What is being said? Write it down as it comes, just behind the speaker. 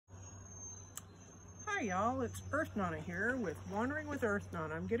Hi y'all, it's Earth Nana here with Wandering with Earth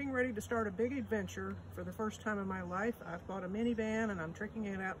Nana. I'm getting ready to start a big adventure for the first time in my life. I've bought a minivan and I'm tricking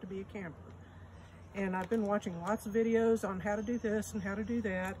it out to be a camper. And I've been watching lots of videos on how to do this and how to do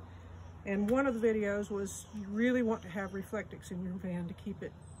that. And one of the videos was you really want to have reflectix in your van to keep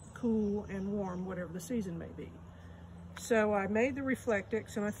it cool and warm, whatever the season may be. So I made the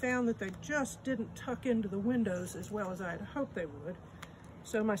reflectix and I found that they just didn't tuck into the windows as well as I had hoped they would.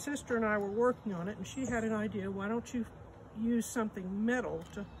 So my sister and I were working on it and she had an idea, why don't you use something metal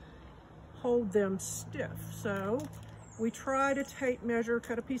to hold them stiff? So we tried a tape measure,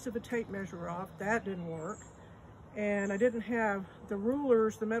 cut a piece of a tape measure off. That didn't work. And I didn't have the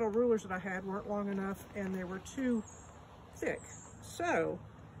rulers, the metal rulers that I had weren't long enough and they were too thick. So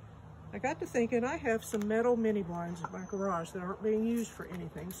I got to thinking, I have some metal mini blinds in my garage that aren't being used for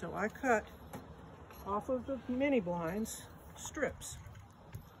anything. So I cut off of the mini blinds strips.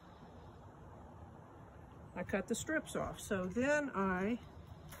 I cut the strips off. So then I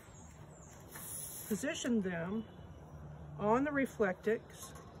positioned them on the reflectix.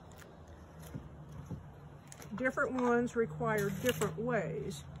 Different ones required different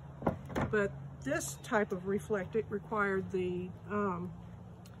ways, but this type of reflectix required the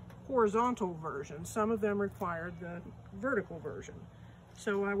horizontal version. Some of them required the vertical version.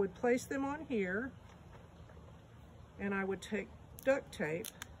 So I would place them on here and I would take duct tape.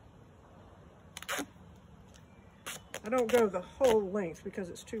 I don't go the whole length because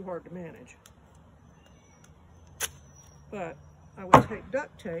it's too hard to manage. But I would take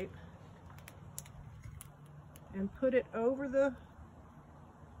duct tape and put it over the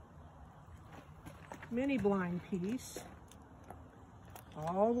mini blind piece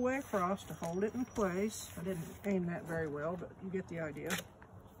all the way across to hold it in place. I didn't aim that very well, but you get the idea.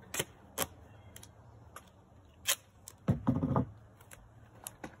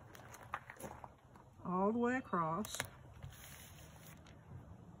 All the way across.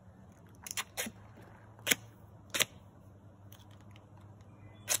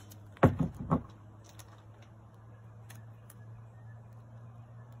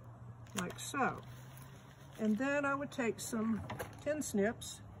 Like so. And then I would take some tin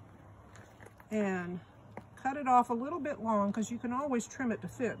snips and cut it off a little bit long, because you can always trim it to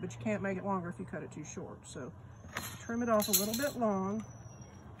fit, but you can't make it longer if you cut it too short. So trim it off a little bit long,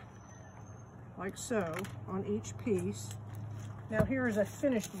 like so, on each piece. Now here is a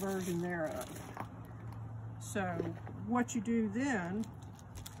finished version thereof. So what you do then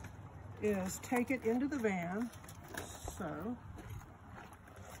is take it into the van, so.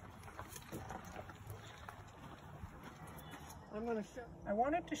 I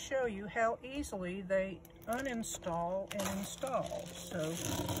wanted to show you how easily they uninstall and install. So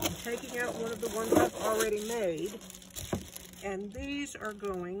I'm taking out one of the ones I've already made, and these are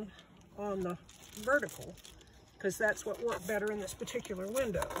going on the vertical because that's what worked better in this particular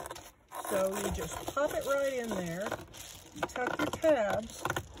window. So you just pop it right in there, you tuck your tabs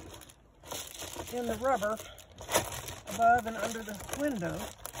in the rubber above and under the window,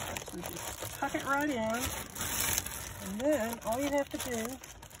 so you just tuck it right in. And then all you have to do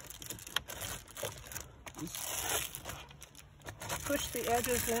is push the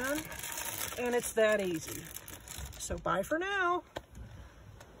edges in, and it's that easy. So bye for now.